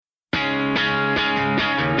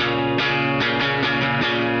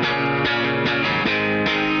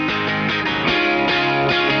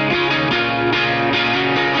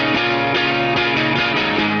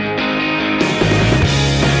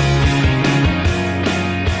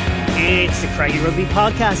Friday Rugby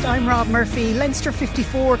Podcast. I'm Rob Murphy. Leinster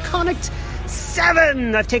 54, Connacht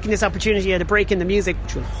 7. I've taken this opportunity at a break in the music,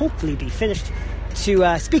 which will hopefully be finished,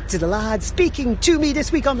 to speak to the lads. Speaking to me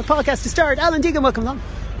this week on the podcast to start, Alan Deegan, welcome along.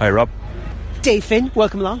 Hi Rob. Dave Finn,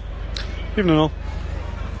 welcome along. Evening all.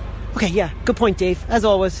 Okay, yeah, good point, Dave. As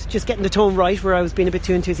always, just getting the tone right where I was being a bit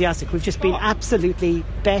too enthusiastic. We've just been absolutely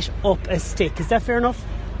bet up a stick. Is that fair enough?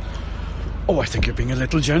 Oh, I think you're being a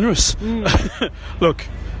little generous. Look,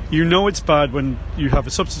 you know it's bad when you have a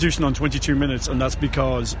substitution on 22 minutes and that's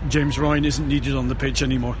because James Ryan isn't needed on the pitch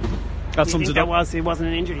anymore. That sums it up. It wasn't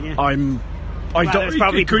an injury, yeah.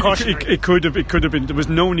 It could have been. There was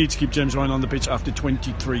no need to keep James Ryan on the pitch after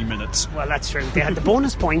 23 minutes. Well, that's true. They had the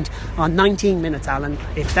bonus point on 19 minutes, Alan.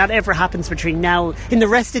 If that ever happens between now in the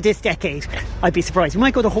rest of this decade, I'd be surprised. We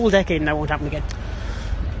might go the whole decade and that won't happen again.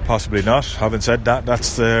 Possibly not. Having said that,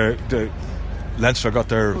 that's the Leinster got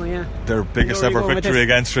their biggest ever victory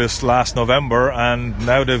against us last November, and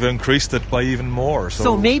now they've increased it by even more.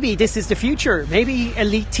 So maybe this is the future. Maybe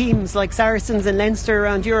elite teams like Saracens and Leinster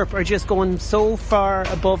around Europe are just going so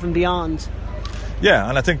far above and beyond. Yeah,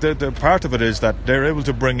 and I think the part of it is that they're able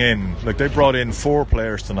to bring in, like they brought in 4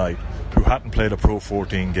 players tonight who hadn't played a Pro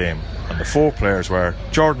 14 game, and the 4 players were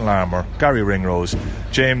Jordan Larmour, Gary Ringrose,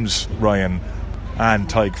 James Ryan and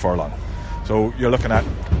Tadhg Furlong. So you're looking at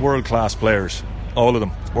world-class players, all of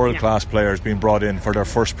them world-class players being brought in for their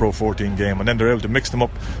first Pro 14 game, and then they're able to mix them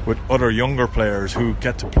up with other younger players who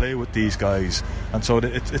get to play with these guys, and so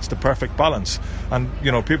it's the perfect balance. And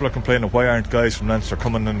you know, people are complaining, why aren't guys from Leinster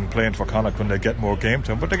coming and playing for Connacht when they get more game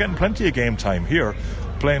time? But they're getting plenty of game time here,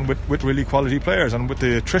 playing with really quality players. And with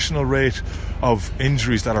the attritional rate of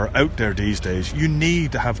injuries that are out there these days, you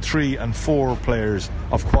need to have 3 and 4 players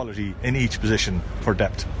of quality in each position for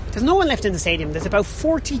depth. There's no one left in the stadium. There's about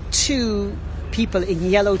 42 people in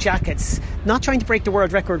yellow jackets, not trying to break the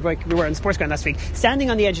world record like we were in Sportsground last week, standing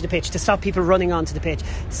on the edge of the pitch to stop people running onto the pitch.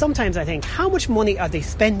 Sometimes I think, how much money are they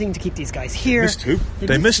spending to keep these guys here?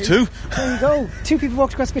 They missed two. There you go. 2 people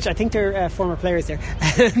walked across the pitch. I think they're former players there.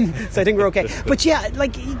 So I think we're okay. But yeah,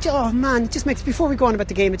 like, oh man, it just makes, before we go on about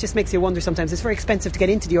the game, it just makes you wonder sometimes. It's very expensive to get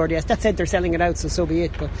into the RDS. That said, they're selling it out, so be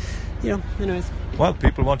it. But, you know, anyways. Well,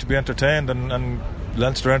 people want to be entertained, and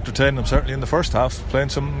Leinster entertained them certainly in the first half, playing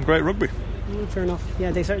some great rugby. Fair enough.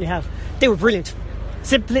 Yeah, they certainly have. They were brilliant.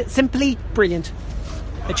 Simply brilliant.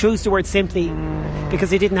 I chose the word simply because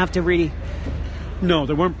they didn't have to really. No,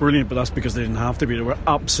 they weren't brilliant, but that's because they didn't have to be. They were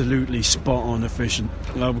absolutely spot on efficient.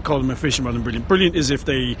 I would call them efficient rather than brilliant. Brilliant is if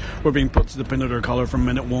they were being put to the pin of their collar from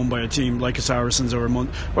minute 1 by a team like a Saracens or a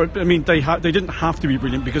Munster. I mean, they didn't have to be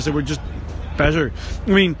brilliant because they were just better. I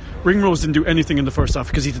mean, Ringrose didn't do anything in the first half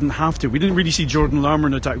because he didn't have to. We didn't really see Jordan Larmour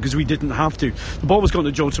in attack because we didn't have to. The ball was going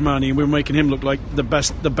to Joe Tamani and we were making him look like the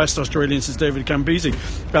best Australian since David Campese.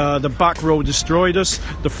 The back row destroyed us.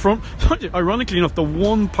 The front, ironically enough, the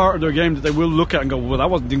one part of their game that they will look at and go, well,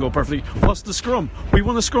 that didn't go perfectly, was the scrum. We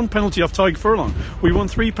won a scrum penalty off Tadhg Furlong. We won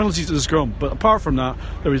 3 penalties to the scrum, but apart from that,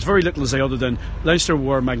 there was very little to say other than Leinster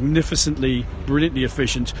were magnificently, brilliantly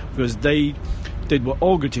efficient because they did what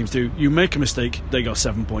all good teams do. You make a mistake, they got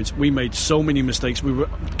 7 points. We made so many mistakes, we were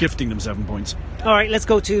gifting them 7 points. Alright, let's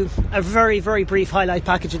go to a very, very brief highlight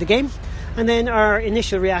package of the game and then our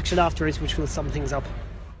initial reaction afterwards, which will sum things up.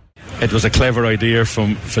 It was a clever idea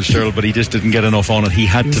from Fitzgerald, but he just didn't get enough on it. He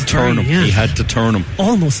had to turn him. He had to turn him.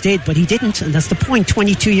 Almost did, but he didn't, and that's the point.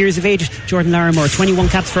 22 years of age, Jordan Larmour, 21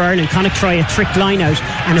 caps for Ireland. Connacht try a trick line out,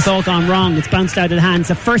 and it's all gone wrong. It's bounced out of the hands.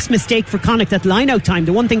 The first mistake for Connacht at line out time.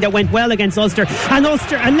 The one thing that went well against Ulster and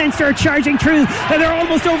Leinster are charging through, and they're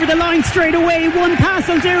almost over the line straight away. One pass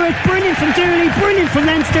will do it. Brilliant from Dooley, brilliant from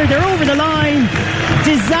Leinster. They're over the line.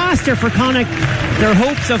 Disaster for Connacht. Their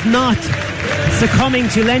hopes of not succumbing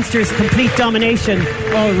to Leinster's complete domination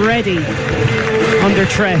already under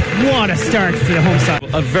threat. What a start for the home side.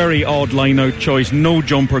 A very odd line-out choice. No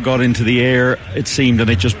jumper got into the air, it seemed, and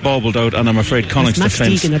it just bobbled out. And I'm afraid Connacht's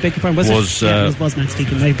defence was Matt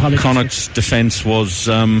Stegan. I apologise. Connacht's defence was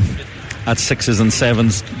at 6s and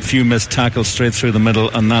 7s, few missed tackles straight through the middle,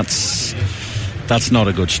 and that's not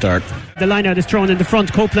a good start. The line out is thrown in the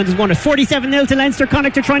front. Copeland has won it 47-0 to Leinster.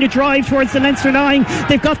 Connacht are trying to drive towards the Leinster line.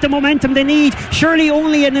 They've got the momentum they need. Surely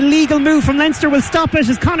only an illegal move from Leinster will stop it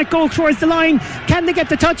as Connacht go towards the line. Can they get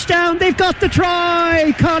the touchdown? They've got the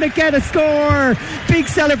try. Connacht get a score. Big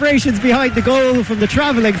celebrations behind the goal from the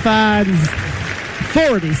travelling fans.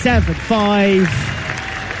 47-5.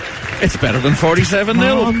 It's better than 47-0.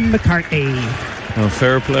 Tom McCartney. Oh,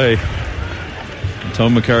 fair play.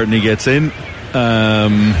 Tom McCartney gets in.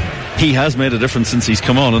 He has made a difference since he's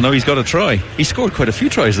come on, and now he's got a try. He scored quite a few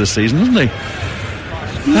tries this season, hasn't he?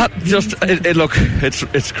 That just look,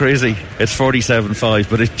 it's crazy. It's 47-5,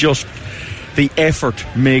 but it just, the effort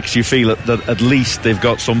makes you feel that at least they've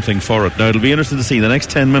got something for it. Now it'll be interesting to see the next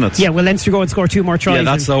 10 minutes. Yeah, will Leinster go and score 2 more tries? Yeah,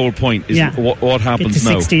 that's the whole point. What happens get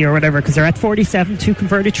to now? 60 or whatever, because they're at 47. 2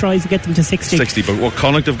 converted tries to get them to 60. But what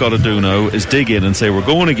Connacht have got to do now is dig in and say, we're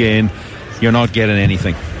going again. You're not getting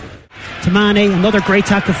anything. Tamane, another great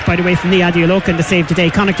tackle, by the way, from Nia Diolokan to save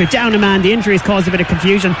today. Connacht are down a man. The injury has caused a bit of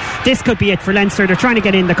confusion. This could be it for Leinster. They're trying to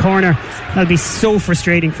get in the corner. That'll be so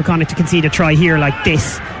frustrating for Connacht to concede a try here like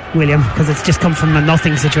this, William, because it's just come from a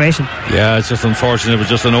nothing situation. Yeah, it's just unfortunate. It was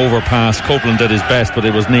just an overpass. Copeland did his best, but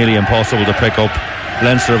it was nearly impossible to pick up.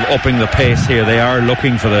 Leinster are upping the pace here. They are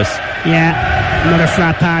looking for this. Yeah, another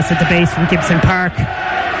flat pass at the base from Gibson Park.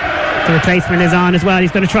 The replacement is on as well.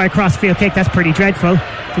 He's going to try a crossfield kick. That's pretty dreadful.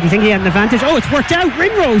 Did you think he had an advantage? Oh, it's worked out.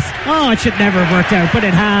 Ringrose. Oh, it should never have worked out, but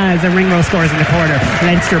it has. And Ringrose scores in the corner.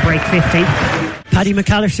 Leinster break 50. Paddy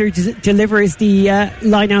McAllister delivers the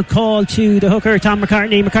line-out call to the hooker, Tom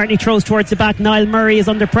McCartney. McCartney throws towards the back. Niall Murray is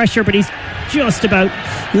under pressure, but he's just about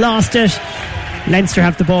lost it. Leinster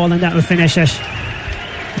have the ball, and that will finish it.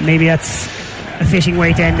 Maybe that's a fitting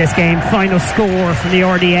way to end this game. Final score from the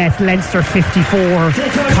RDS: Leinster 54,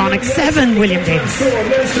 Connacht 7. William Davis.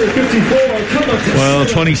 Well,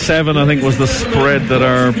 27 I think was the spread that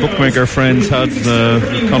our bookmaker friends had.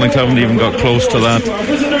 Connacht haven't even got close to that.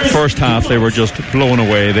 First half they were just blown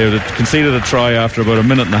away. They had conceded a try after about a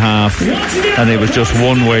minute and a half, and it was just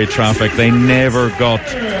one-way traffic. They never got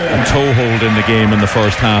a toehold in the game in the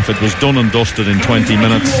first half. It was done and dusted in 20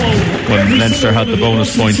 minutes when Leinster had the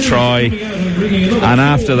bonus point try. And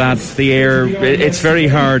after that, it's very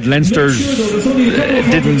hard. Leinster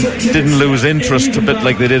didn't lose interest a bit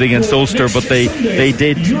like they did against Ulster, but they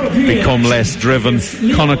did become less driven.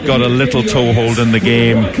 Connacht got a little toehold in the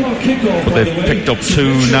game, but they've picked up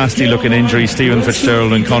 2 nasty looking injuries. Stephen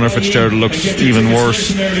Fitzgerald and Conor Fitzgerald looks even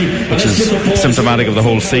worse, which is symptomatic of the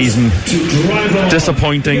whole season.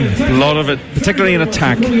 Disappointing, a lot of it, particularly in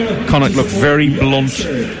attack. Connacht looked very blunt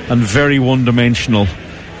and very one-dimensional,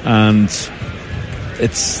 and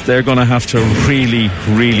they're going to have to really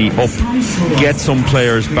get some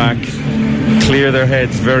players back, clear their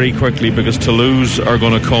heads very quickly, because Toulouse are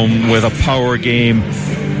going to come with a power game.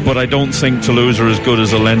 But I don't think Toulouse are as good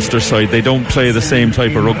as a Leinster side. They don't play the same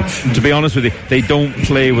type of rugby. To be honest with you, they don't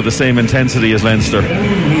play with the same intensity as Leinster.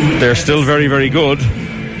 They're still very, very good,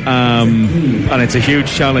 and it's a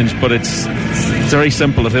huge challenge, but it's very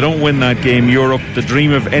simple. If they don't win that game, Europe, the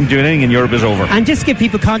dream of doing anything in Europe is over. And just give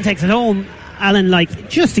people context at home, Alan, like,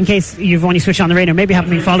 just in case you've only switched on the radio, maybe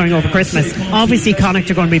haven't been following over Christmas, obviously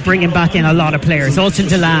Connacht are going to be bringing back in a lot of players. Ultan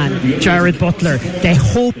Dillane, Jared Butler. They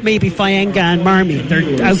hope maybe Faenga and Marmy.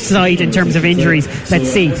 They're outside in terms of injuries. Let's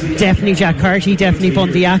see. Definitely Jack Carty, definitely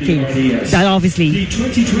Bundyaki. That obviously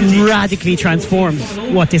radically transforms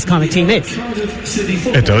what this Connacht team is.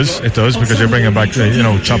 It does, because you're bringing back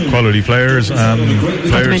top quality players. Not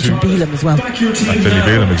to mention Beelum as well. Billy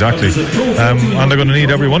Beelum, exactly. And they're going to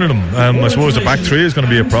need every one of them. I suppose the back three is going to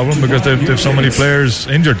be a problem because they've so many players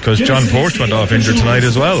injured, because John Porch went off injured tonight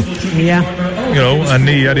as well. Yeah. And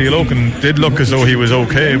Nia Diolokan did look as though he was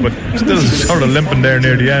okay, but still sort of limping there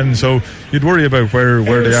near the end, so you'd worry about where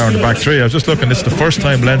they are in the back three. I was just looking, it's the first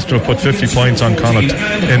time Leinster have put 50 points on Connacht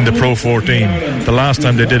in the Pro 14. The last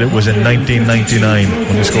time they did it was in 1999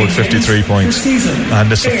 when they scored 53 points,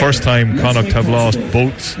 and it's the first time Connacht have lost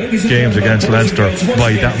both games against Leinster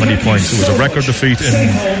by that many points. It was a record defeat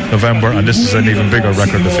in November, and this is an even bigger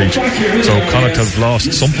record defeat, so Connacht have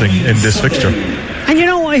lost something in this fixture. And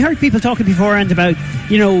I heard people talking beforehand about,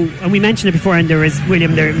 and we mentioned it beforehand,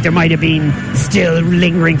 there might have been still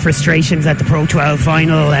lingering frustrations at the Pro 12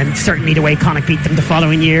 final, and certainly the way Connacht beat them the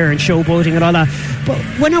following year and showboating and all that. But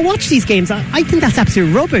when I watch these games, I think that's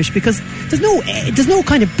absolute rubbish, because there's no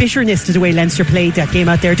kind of bitterness to the way Leinster played that game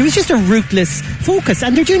out there. There was just a ruthless focus,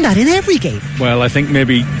 and they're doing that in every game. Well, I think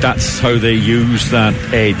maybe that's how they use that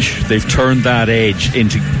edge. They've turned that edge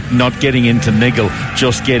into not getting into niggle,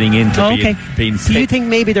 just getting into being so you think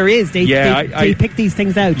maybe there is? They pick these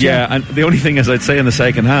things out. Yeah, and the only thing is, I'd say in the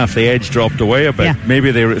second half, the edge dropped away a bit. Yeah.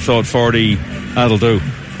 Maybe they thought 40, that'll do,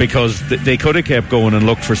 because they could have kept going and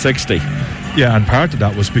looked for 60. Yeah, and part of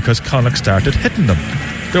that was because Connacht started hitting them.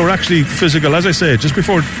 They were actually physical, as I say, just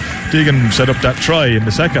before Deegan set up that try in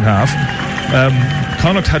the second half.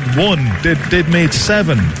 Connacht had won. They'd made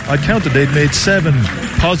 7. I counted, they'd made 7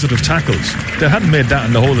 positive tackles. They hadn't made that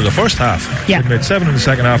in the whole of the first half. Yeah. They'd made 7 in the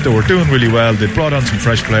second half. They were doing really well. They'd brought on some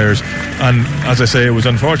fresh players, and as I say, it was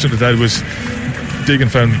unfortunate that it was Deegan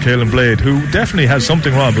found Caelan Blade, who definitely has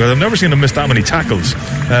something wrong, because I've never seen him miss that many tackles,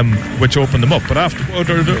 which opened them up. But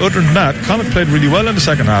other than that, Connacht played really well in the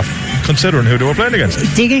second half, considering who they were playing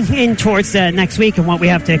against. Digging in towards next week and what we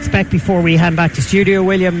have to expect before we head back to studio,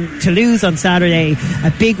 William, Toulouse on Saturday,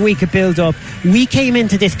 a big week of build-up. We came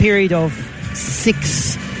into this period of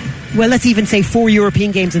 6, well, let's even say 4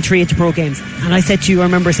 European games and 3 Interpro games, and I said to you, I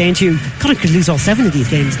remember saying to you, Connacht could lose all 7 of these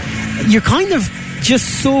games. You're kind of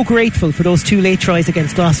just so grateful for those 2 late tries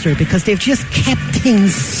against Gloucester, because they've just kept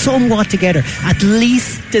things somewhat together. At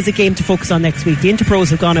least there's a game to focus on next week. The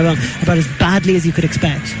Interpros have gone about as badly as you could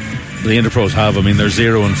expect. The Interpros have. I mean, they're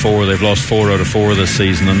 0-4. They've lost 4 out of 4 this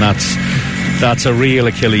season, and that's a real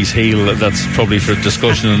Achilles heel. That's probably for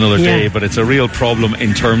discussion another day, but it's a real problem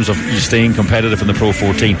in terms of you staying competitive in the Pro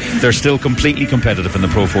 14. They're still completely competitive in the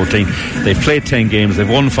Pro 14. They've played 10 games, they've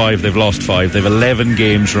won 5, they've lost 5, they've 11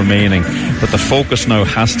 games remaining, but the focus now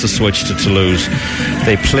has to switch to Toulouse.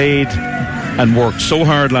 They played and worked so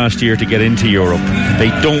hard last year to get into Europe. They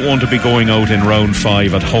don't want to be going out in round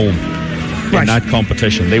 5 at home in that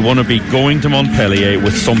competition. They want to be going to Montpellier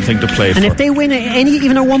with something to play for. And if they win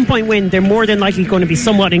even a 1-point win, they're more than likely going to be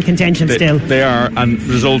somewhat in contention still. They are, and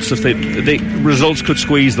results, if results could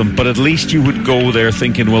squeeze them, but at least you would go there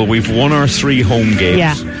thinking, well, we've won our 3 home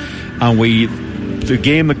games, and the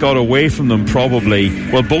game that got away from them probably,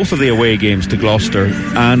 well, both of the away games to Gloucester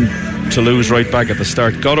and Toulouse right back at the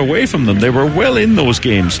start got away from them. They were well in those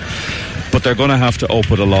games, but they're going to have to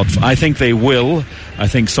up it a lot. I think they will. I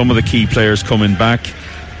think some of the key players coming back,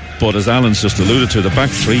 but as Alan's just alluded to, the back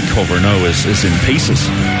 3 cover now is in pieces.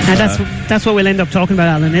 And that's what we'll end up talking about,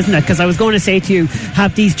 Alan, isn't it? Because I was going to say to you,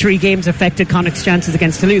 have these 3 games affected Connacht's chances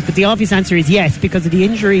against Toulouse? But the obvious answer is yes, because of the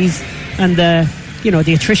injuries and the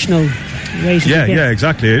attritional rate. Yeah,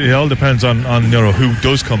 exactly. It all depends on who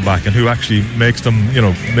does come back and who actually makes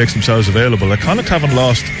themselves available. Like, Connacht haven't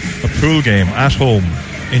lost a pool game at home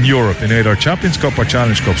in Europe in either Champions Cup or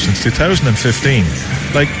Challenge Cup since 2015.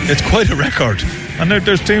 Like, it's quite a record. And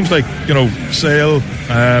there's teams like Sale,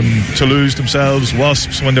 Toulouse themselves,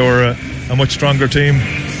 Wasps, when they were a much stronger team,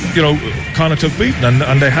 Connacht have beaten,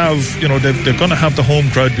 and they have, they're going to have the home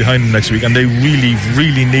crowd behind them next week, and they really,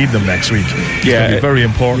 really need them next week. It's going to be very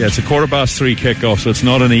important. Yeah, it's a 3:15 kickoff, so it's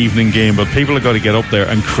not an evening game, but people have got to get up there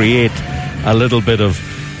and create a little bit of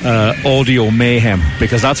audio mayhem,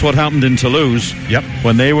 because that's what happened in Toulouse.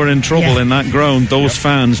 When they were in trouble in that ground, those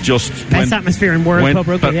fans just best atmosphere in World Pub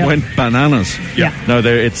Rugby, went bananas. Now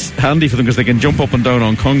it's handy for them because they can jump up and down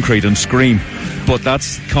on concrete and scream, but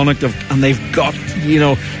that's Connacht, and they've got,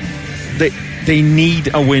 they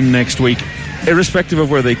need a win next week, irrespective of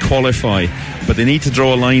where they qualify, but they need to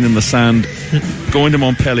draw a line in the sand going to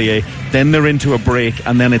Montpellier. Then they're into a break,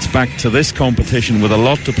 and then it's back to this competition with a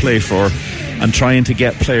lot to play for and trying to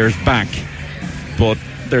get players back, but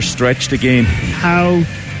they're stretched again. How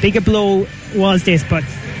big a blow was this, but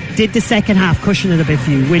did the second half cushion it a bit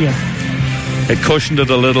for you, William? It cushioned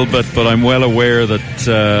it a little bit, but I'm well aware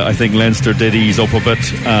that I think Leinster did ease up a bit.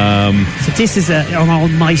 So this is an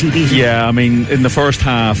almighty beating. Yeah, I mean, in the first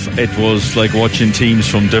half it was like watching teams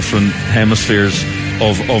from different hemispheres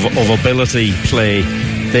of ability play.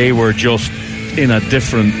 They were just in a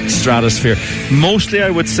different stratosphere, mostly I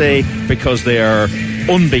would say because they are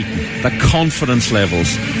unbeaten. The confidence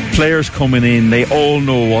levels, players coming in, they all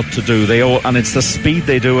know what to do, and it's the speed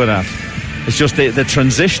they do it at. It's just the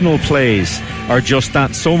transitional plays are just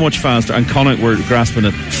that so much faster, and Connacht were grasping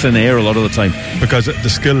at thin air a lot of the time. Because the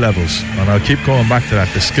skill levels, and I'll keep going back to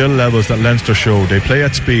that, the skill levels that Leinster show, they play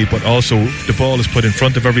at speed, but also the ball is put in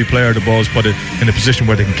front of every player, the ball is put in a position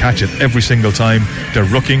where they can catch it every single time. Their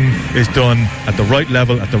rooking is done at the right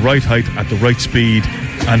level, at the right height, at the right speed,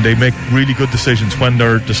 and they make really good decisions when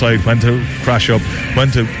they decide when to crash up, when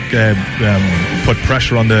to put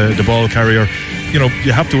pressure on the ball carrier.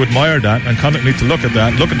 You have to admire that, and Connacht need to look at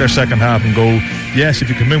that, look at their second half and go, yes, if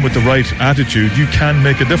you come in with the right attitude, you can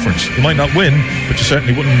make a difference. You might not win, but you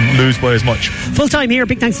certainly wouldn't lose by as much. Full time here.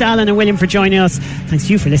 Big thanks to Alan and William for joining us. Thanks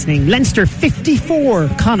to you for listening. Leinster 54,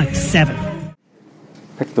 Connacht 7.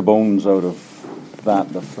 Pick the bones out of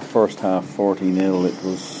that. The first half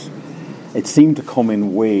 40-0. It seemed to come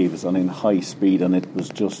in waves and in high speed, and it was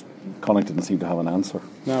just Connacht didn't seem to have an answer.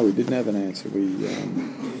 No, we didn't have an answer.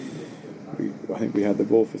 I think we had the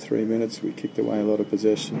ball for 3 minutes. We kicked away a lot of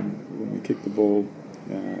possession. When we kicked the ball,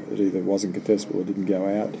 it either wasn't contestable or didn't go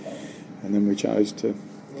out. And then we chose to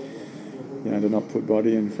not put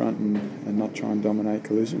body in front and not try and dominate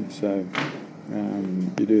collision. So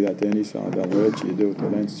you do that to any side, they'll hurt you. You do it to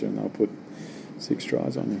Leinster and they'll put 6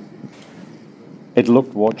 tries on you. It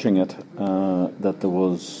looked, watching it, that there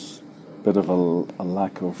was bit of a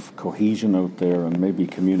lack of cohesion out there and maybe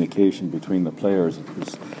communication between the players.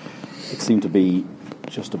 It seemed to be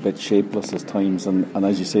just a bit shapeless at times, and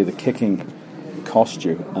as you say, the kicking cost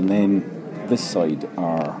you, and then this side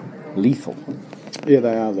are lethal. Yeah,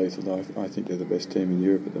 they are lethal. I think they're the best team in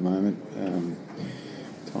Europe at the moment.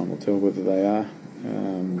 Time will tell whether they are,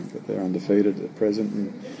 but they're undefeated at present,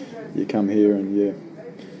 and you come here and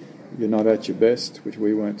you're not at your best, which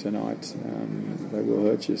we weren't tonight. They will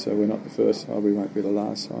hurt you. So we're not the first side, we won't be the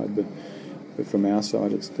last side, but from our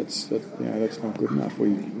side, that's not good enough.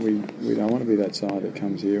 We don't want to be that side that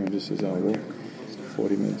comes here and just says, oh well,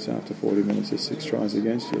 40 minutes after 40 minutes, there's 6 tries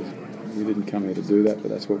against you. We didn't come here to do that, but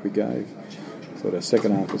that's what we gave. I thought our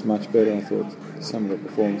second half was much better. I thought some of the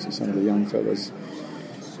performances, some of the young fellas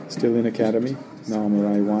still in academy. Noel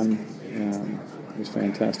Murray won. It was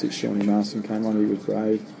fantastic. Shawnee Marston came on, he was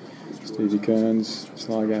brave. Stevie Kearns,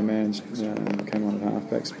 Sligo man, came on at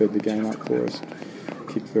halfback, sped the game up for us.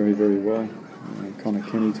 Kicked very, very well. Connor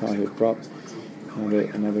Kenny, tight head prop.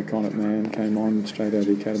 Another Connacht man came on straight out of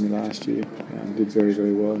the academy last year. Did very,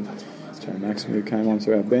 very well. Joe Maxim, who came on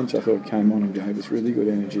to our bench, I thought came on and gave us really good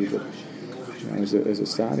energy, but as a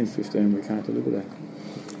starting 15, we can't deliver that.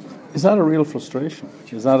 Is that a real frustration?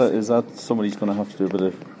 Is that somebody's going to have to do a bit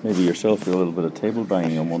of, maybe yourself, do a little bit of table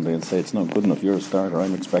banging on one day and say it's not good enough, you're a starter,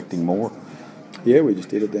 I'm expecting more? Yeah, we just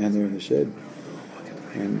did it down there in the shed.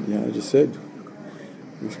 And, I just said,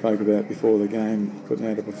 we spoke about before the game, putting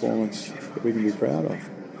out a performance that we can be proud of.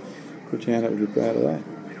 Put your hand up and be proud of that.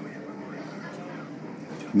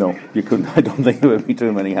 No, you couldn't. I don't think there would be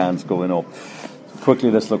too many hands going up.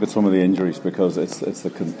 Quickly, let's look at some of the injuries, because it's the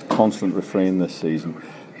constant refrain this season.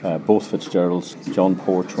 Both Fitzgeralds, John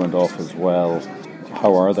Porch went off as well.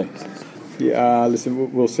 How are they? Yeah,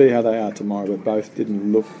 listen, we'll see how they are tomorrow, but both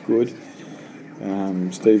didn't look good.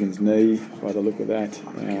 Stephen's knee, by the look of that,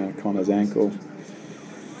 Connor's ankle.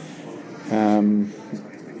 The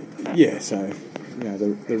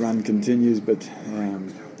run continues, but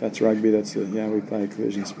that's rugby. That's we play a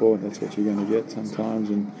collision sport. That's what you're going to get sometimes,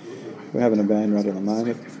 and we're having a band right at the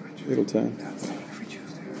moment. It'll turn.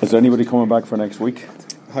 Is there anybody coming back for next week?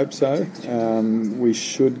 Hope so. We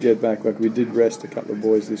should get back. Like, we did rest a couple of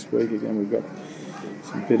boys this week. Again, we've got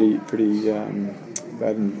some pretty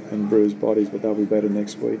bad and bruised bodies, but they'll be better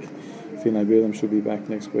next week. Finlay Bealham should be back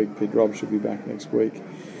next week. Pete Robb should be back next week.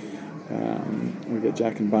 We get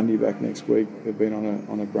Jack and Bundy back next week. They've been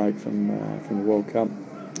on a break from the World Cup.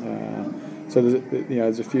 So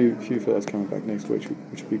there's a few fellas coming back next week,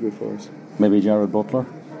 which will be good for us. Maybe Jared Butler.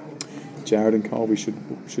 Jared and Cole, we should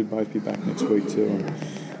both be back next week too.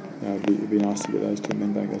 And it'd be nice to get those two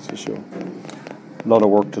men back. That's for sure. A lot of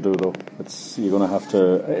work to do, though. You're going to have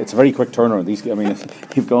to. It's a very quick turnaround.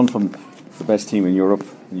 You've gone from the best team in Europe,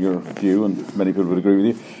 in your view, and many people would agree with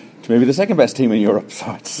you, to maybe the second best team in Europe.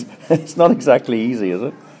 So it's not exactly easy, is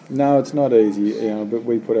it? No, it's not easy. But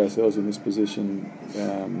we put ourselves in this position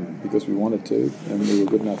because we wanted to, and we were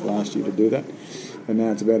good enough last year to do that. And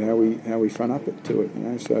now it's about how we front up to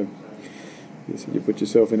it. So you put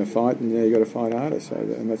yourself in a fight, and you got to fight harder. So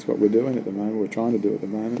and that's what we're doing at the moment. We're trying to do at the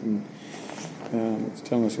moment, and it's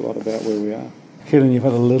telling us a lot about where we are. Kieran, you've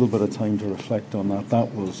had a little bit of time to reflect on that.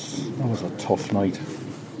 That was a tough night.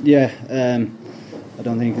 Yeah, I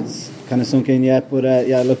don't think it's kind of sunk in yet, but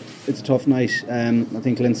look, it's a tough night. I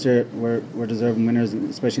think Leinster were deserving winners,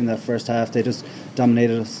 especially in that first half. They just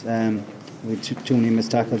dominated us. We had too many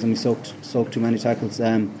missed tackles, and we soaked too many tackles.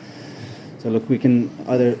 So look, we can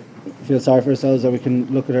either feel sorry for ourselves, or we can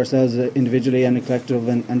look at ourselves individually and a collective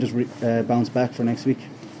and just bounce back for next week.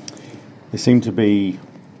 They seem to be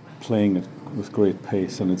playing it with great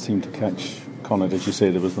pace, and it seemed to catch Connacht. As you say,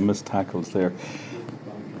 there was the missed tackles there.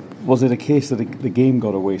 Was it a case that the game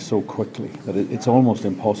got away so quickly that it's almost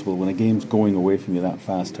impossible when a game's going away from you that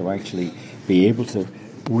fast to actually be able to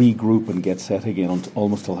regroup and get set again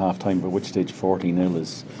almost till half time, by which stage 40-0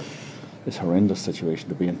 is a horrendous situation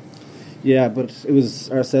to be in? Yeah, but it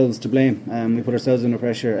was ourselves to blame. We put ourselves under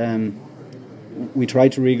pressure. We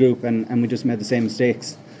tried to regroup and we just made the same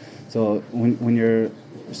mistakes. So when you're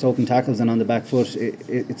soaking tackles and on the back foot,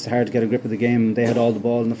 it's hard to get a grip of the game. They had all the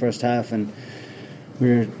ball in the first half, and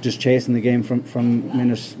we were just chasing the game from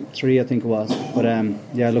minute 3, I think it was. But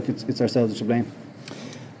look, it's ourselves to blame.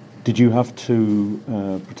 Did you have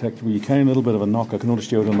to protect? Were you carrying a little bit of a knock? I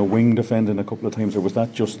noticed you out on the wing defending a couple of times, or was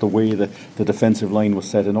that just the way the defensive line was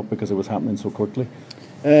setting up because it was happening so quickly?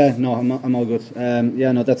 No, I'm all good.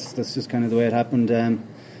 That's just kind of the way it happened.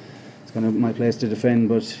 It's kind of my place to defend,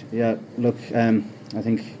 but look, I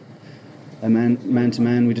think man to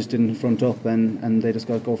man, we just didn't front up, and they just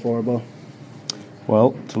got to go forward ball.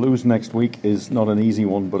 Well, to lose next week is not an easy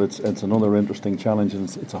one, but it's another interesting challenge, and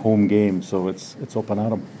it's a home game, so it's up and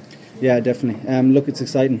at 'em. Yeah, definitely. Look, it's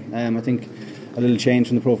exciting. I think a little change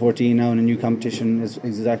from the Pro 14 now in a new competition is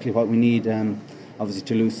exactly what we need. Obviously,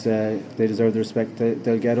 Toulouse, they deserve the respect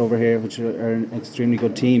they'll get over here, which are an extremely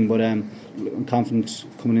good team. But I'm confident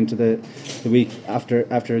coming into the week after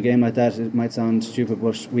a game like that. It might sound stupid,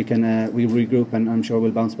 but we regroup, and I'm sure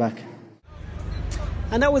we'll bounce back.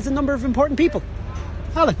 And that was a number of important people.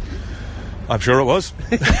 Alan. I'm sure it was.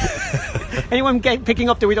 Anyone picking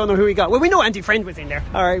up that we don't know who we got? Well, we know Andy Friend was in there.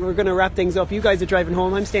 All right, we're going to wrap things up. You guys are driving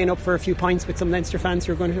home. I'm staying up for a few pints with some Leinster fans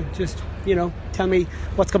who are going to just, tell me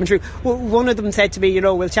what's coming through. Well, one of them said to me,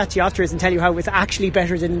 we'll chat to you afterwards and tell you how it's actually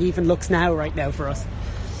better than it even looks now, right now, for us.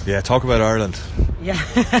 Yeah, talk about Ireland. Yeah.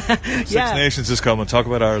 Six Nations is coming. Talk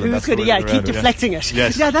about Ireland. Who's going to keep deflecting it?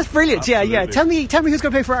 Yes. Yeah, that's brilliant. Absolutely. Yeah. Tell me who's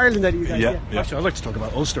going to play for Ireland then, you guys. Yeah. Actually, I'd like to talk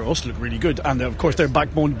about Ulster. Ulster look really good, and of course they're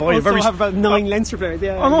backboned by also have about 9 Leinster players.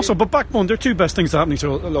 Yeah. And also, but backbone, there are two best things happening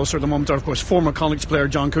to Ulster at the moment are, of course, former Connacht player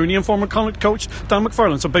John Cooney and former Connacht coach Dan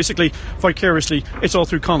McFarlane. So basically, vicariously, it's all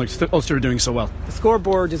through Connacht that Ulster are doing so well. The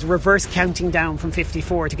scoreboard is reverse counting down from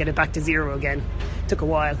 54 to get it back to 0 again. Took a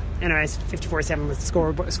while. Anyways, 54-7 was the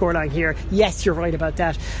scoreline here. Yes, you're right about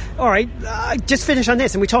that. All right, just finish on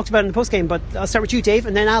this, and we talked about it in the post game, but I'll start with you, Dave,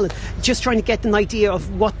 and then Alan. Just trying to get an idea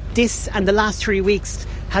of what this and the last 3 weeks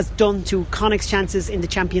has done to Connacht's chances in the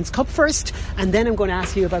Champions Cup first, and then I'm going to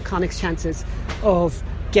ask you about Connacht's chances of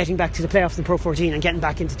getting back to the playoffs in Pro 14 and getting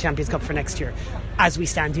back into Champions Cup for next year as we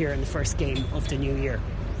stand here in the first game of the new year.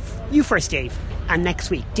 You first, Dave, and next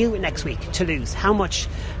week, deal with next week, Toulouse. How much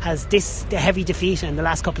has the heavy defeat in the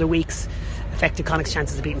last couple of weeks affected Connacht's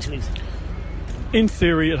chances of beating Toulouse? In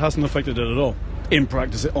theory, it hasn't affected it at all. In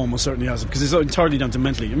practice, it almost certainly hasn't, because it's entirely down to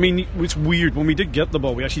mentally. I mean, it's weird. When we did get the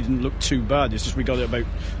ball, we actually didn't look too bad. It's just we got it about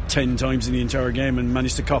 10 times in the entire game and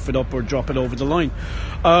managed to cough it up or drop it over the line.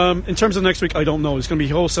 In terms of next week, I don't know. It's going to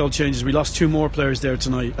be wholesale changes. We lost 2 more players there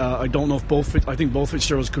tonight. I don't know if I think both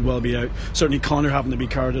Fitzgeralds could well be out. Certainly Connor having to be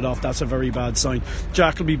carted off. That's a very bad sign.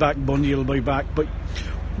 Jack will be back. Bundy will be back. But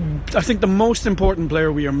I think the most important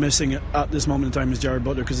player we are missing at this moment in time is Jared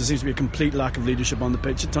Butler, because there seems to be a complete lack of leadership on the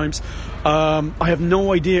pitch at times. I have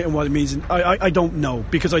no idea what it means. I don't know,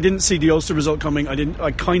 because I didn't see the Ulster result coming.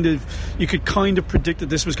 You could kind of predict that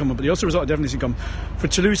this was coming, but the Ulster result I definitely see come. For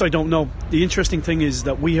Toulouse, I don't know. The interesting thing is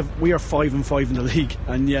that we are 5-5 in the league,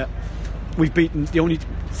 and yet we've beaten the only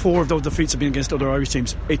 4 of those defeats have been against other Irish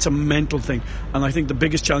teams. It's a mental thing, and I think the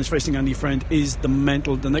biggest challenge facing Andy Friend is the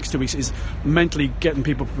next 2 weeks is mentally getting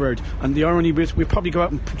people prepared. And the irony is we'll probably go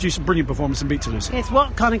out and produce a brilliant performance and beat Toulouse. It's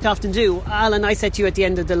what Connacht often do. Alan, I said to you at the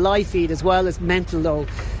end of the live feed, as well as mental though,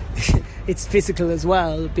 it's physical as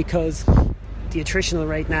well, because the attritional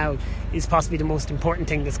rate now is possibly the most important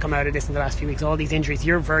thing that's come out of this in the last few weeks. All these injuries,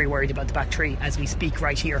 you're very worried about the back 3 as we speak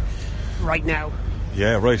right here, right now.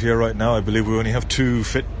 Yeah, right here, right now, I believe we only have 2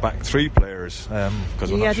 fit back 3 players.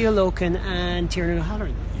 Eddie O'Locan and Tiernan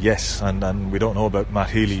O'Halloran. Yes, and we don't know about Matt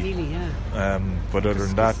Healy. But other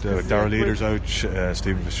than that, Darrell Leader's out,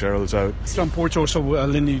 Stephen Fitzgerald's out. John Porch also,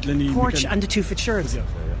 Lindy Porch and the 2 Fitzgeralds. Yeah.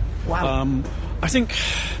 Wow.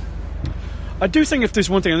 I do think if there's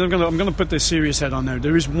one thing, and I'm going to put this serious head on now,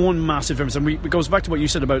 there is one massive difference, and it goes back to what you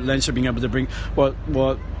said about Leinster being able to bring what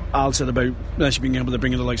Al said about Leinster being able to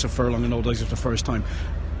bring in the likes of Furlong and O'Doyle for the first time.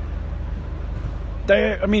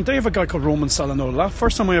 They have a guy called Roman Salanola.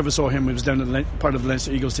 First time I ever saw him, it was down at part of the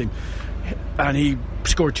Leinster Eagles team, and he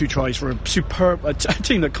scored 2 tries for a superb a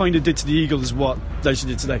team that kind of did to the Eagles what Leinster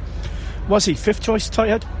did today. Was he 5th choice tight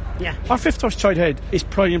head? Yeah. Our 5th choice tight head is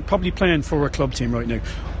probably playing for a club team right now.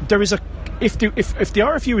 There is if the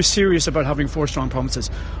RFU is serious about having 4 strong provinces,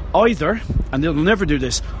 either, and they'll never do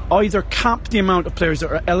this, either cap the amount of players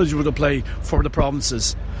that are eligible to play for the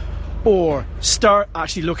provinces, or start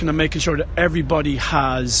actually looking at making sure that everybody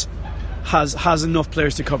has enough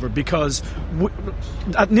players to cover, because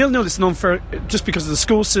at 0-0 it's unfair, just because of the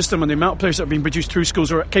school system and the amount of players that are being produced through schools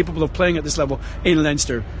who are capable of playing at this level in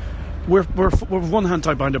Leinster. We're one hand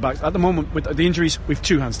tied behind our back at the moment. With the injuries, we've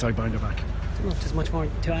 2 hands tied behind our back. I don't know if there's much more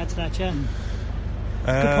to add to that.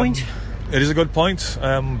 Good point. It is a good point,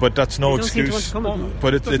 but that's no excuse.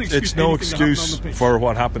 But it's no excuse for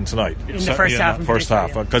what happened tonight. In the first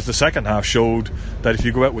half. Because the second half showed that if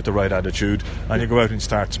you go out with the right attitude and you go out and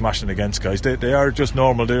start smashing against guys, they are just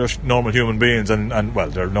normal. They're normal human beings, and well,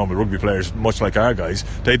 they're normal rugby players, much like our guys.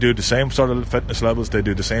 They do the same sort of fitness levels. They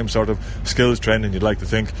do the same sort of skills training. You'd like to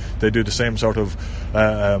think they do the same sort of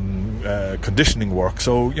conditioning work.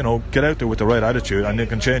 So get out there with the right attitude, and it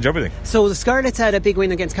can change everything. So the Scarlets had a big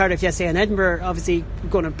win against Cardiff yesterday, and Edinburgh obviously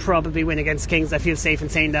going to probably win against Kings. I feel safe in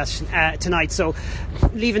saying that tonight. So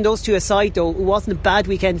leaving those two aside, though, it wasn't a bad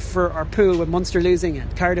weekend for our pool with Munster losing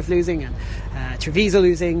and Cardiff losing and Treviso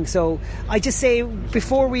losing. So I just say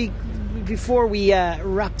before we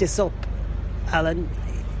wrap this up, Alan,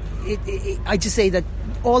 I just say that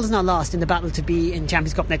all is not lost in the battle to be in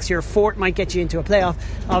Champions Cup next year. Fort might get you into a playoff.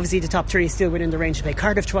 Obviously the top three is still within the range to play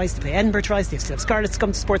Cardiff twice, to play Edinburgh twice. They still have Scarlets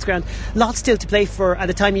come to Sports Ground. Lots still to play for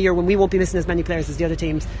at a time of year when we won't be missing as many players as the other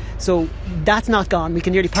teams. So that's not gone. We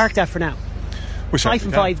can nearly park that for now. 5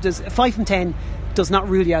 from 10 does not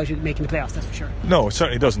rule you out of making the playoffs, that's for sure. No, it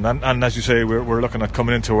certainly doesn't. And as you say, we're looking at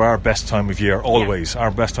coming into our best time of year always.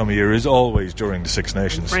 Our best time of year is always during the Six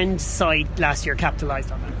Nations. Friends' side last year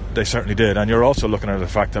capitalised on that. They certainly did. And you're also looking at the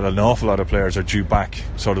fact that an awful lot of players are due back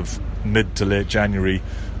sort of mid to late January,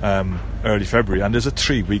 early February, and there's a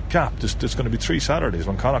 3-week gap. There's going to be 3 Saturdays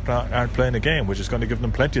when Connacht aren't playing a game, which is going to give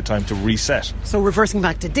them plenty of time to reset. So reversing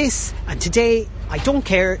back to this, and today, I don't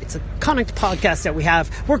care, it's a Connacht podcast that we have.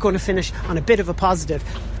 We're going to finish on a bit of a positive.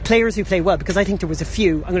 Players who play well, because I think there was a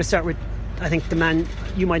few. I'm going to start with, I think the man,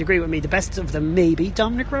 you might agree with me, the best of them maybe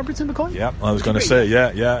Dominic Robertson-McCoy. Yeah, I was going to say,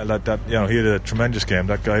 that he had a tremendous game.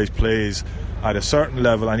 That guy plays at a certain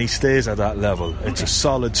level and he stays at that level. It's a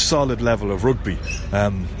solid level of rugby.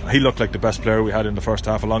 He looked like the best player we had in the first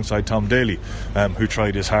half alongside Tom Daly, who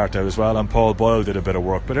tried his heart out as well, and Paul Boyle did a bit of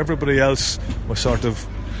work, but everybody else was sort of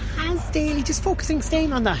Daly just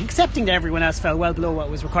staying on that, accepting that everyone else fell well below what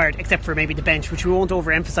was required, except for maybe the bench, which we won't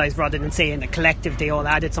overemphasise, rather than say in the collective they all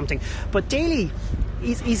added something. But Daly,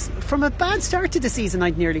 he's from a bad start to the season,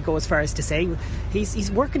 I'd nearly go as far as to say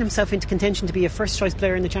he's working himself into contention to be a first choice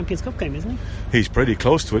player in the Champions Cup game, isn't he? He's pretty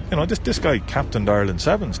close to it. This guy captained Ireland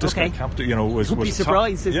Sevens. This guy captained, was be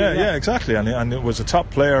surprised, isn't he? Yeah, exactly, and it was a top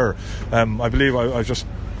player. I believe I was just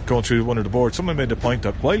going through one of the boards. Someone made the point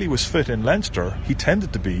that while he was fit in Leinster, he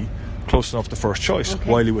tended to be close enough to first choice.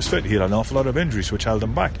 While he was fit, he had an awful lot of injuries which held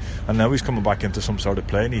him back, and now he's coming back into some sort of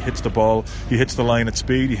play, and he hits the ball, he hits the line at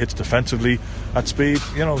speed, he hits defensively at speed.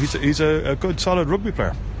 He's a good solid rugby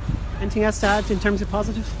player. Anything else to add in terms of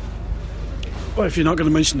positives? Well, if you're not going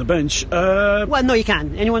to mention the bench, well, no, you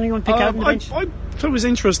can. Anyone you want to pick out on the bench? I thought it was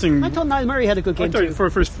interesting. I thought Niall Murray had a good game too.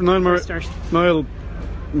 For Niall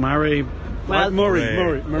Murray.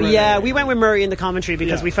 Murray. Yeah, we went with Murray in the commentary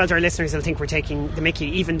because we felt our listeners will think we're taking the mickey,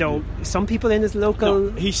 even though some people in his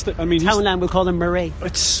local townland will call him Murray.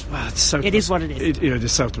 It is what it is. It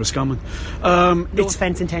is South Roscommon. No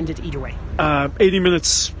offence intended either way. 80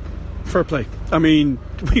 minutes, fair play. I mean,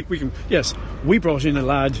 we can. Yes, we brought in a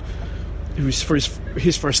lad who's for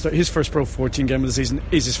his first Pro 14 game of the season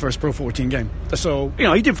is his first Pro 14 game. So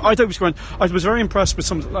he did. I thought he was going. I was very impressed with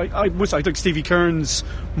some. I think Stevie Kearns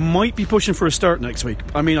might be pushing for a start next week.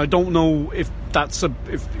 I mean, I don't know if that's but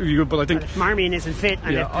I think if Marmion isn't fit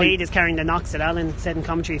and if Blade is carrying the knocks that Alan said in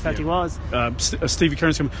commentary, he felt he was. Stevie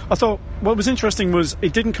Kearns. I thought what was interesting was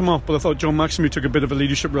it didn't come up, but I thought Joe Maximu took a bit of a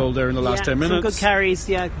leadership role there in the last 10 minutes. Some good carries.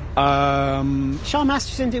 Yeah. Sean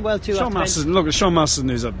Masterson did well too. Sean Masterson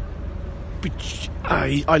is a.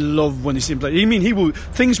 I love when you see him play. I mean,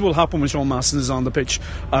 things will happen when Sean Masson is on the pitch.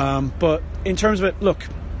 But in terms of it, look,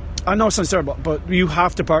 I know it sounds terrible, but you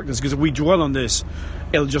have to park this, because if we dwell on this,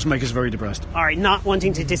 it'll just make us very depressed. Alright, not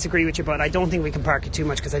wanting to disagree with you, but I don't think we can park it too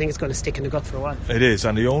much, because I think it's going to stick in the gut for a while. It is,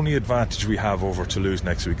 and the only advantage we have over Toulouse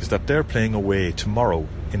next week is that they're playing away tomorrow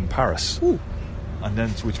in Paris. Ooh. And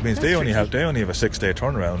then, which means they only have a 6-day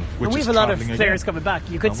turnaround. Which and we have a lot of players coming back.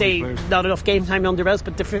 You could say not enough game time under belts,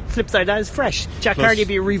 but the flip side of that is fresh. Jack Carty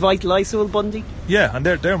be revitalised, Will Bundy. Yeah, and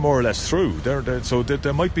they're more or less through. So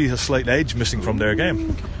there might be a slight edge missing from their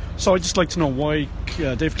game. So I'd just like to know why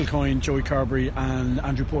Dave Kilcoyne, Joey Carberry and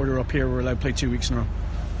Andrew Porter up here were allowed to play 2 weeks in a row.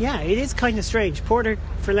 Yeah, it is kind of strange. Porter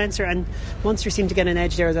for Leinster and Munster seemed to get an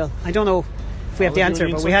edge there as well. I don't know if we have the answer,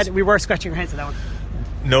 but we were scratching our heads at that one.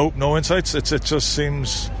 No insights. It just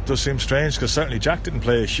seems strange, because certainly Jack didn't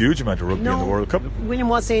play a huge amount of rugby in the World Cup. William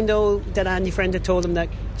was saying though that Andy Friend had told him that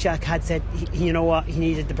Jack had said he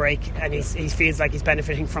needed the break, and he feels like he's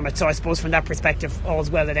benefiting from it. So I suppose from that perspective,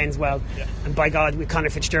 all's well that ends well. Yeah. And by God, with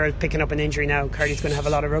Conor Fitzgerald picking up an injury now, Carty's going to have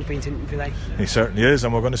a lot of rugby to play. He certainly is,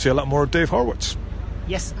 and we're going to see a lot more of Dave Horwitz.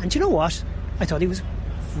 Yes, and do you know what? I thought he was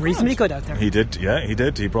reasonably good out there. He did.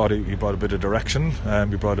 He brought a bit of direction.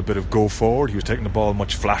 He brought a bit of go forward. He was taking the ball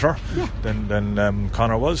much flatter than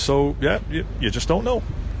Conor was. So you just don't know.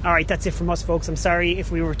 All right, that's it from us, folks. I'm sorry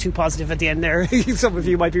if we were too positive at the end there. Some of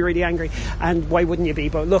you might be really angry, and why wouldn't you be?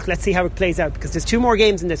 But look, let's see how it plays out, because there's 2 more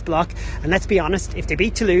games in this block, and let's be honest, if they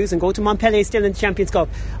beat Toulouse and go to Montpellier still in the Champions Cup,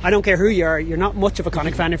 I don't care who you are, you're not much of a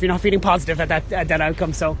Connacht fan if you're not feeling positive at that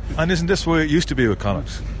outcome. So, and isn't this the way it used to be with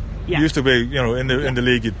Connacht? Yeah. It used to be, in the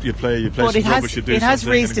league, you'd play But some rubbish, you'd do it has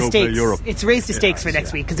something, raised and the then go play stakes. Europe. It's raised the stakes for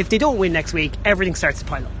next week, because if they don't win next week, everything starts to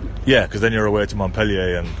pile up. Yeah, because then you're away to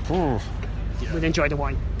Montpellier and... We'll enjoy the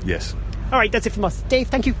wine. Yes. All right, that's it from us. Dave,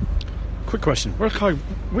 thank you. Quick question: where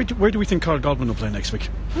do we think Carl Godwin will play next week?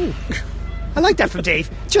 I like that from Dave.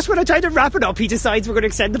 Just when I try to wrap it up, he decides we're going to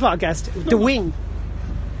extend the podcast. The wing.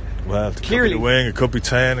 Well, it Clearly. could be the wing, it could be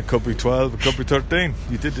 10, it could be 12, it could be 13.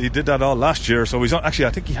 He did that all last year, so he's not, actually,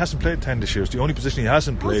 I think he hasn't played 10 this year. It's the only position he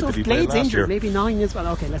hasn't played that he played Blade's last injured, year. maybe 9 as well.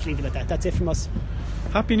 Okay, let's leave it at that. That's it from us.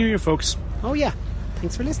 Happy New Year, folks. Oh yeah,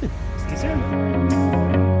 thanks for listening. See you soon.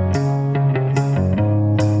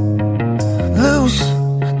 Loose,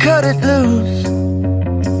 cut it loose.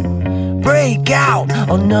 Break out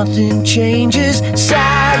or nothing changes.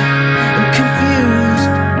 Sad and confused.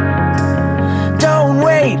 Don't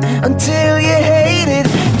wait until you hit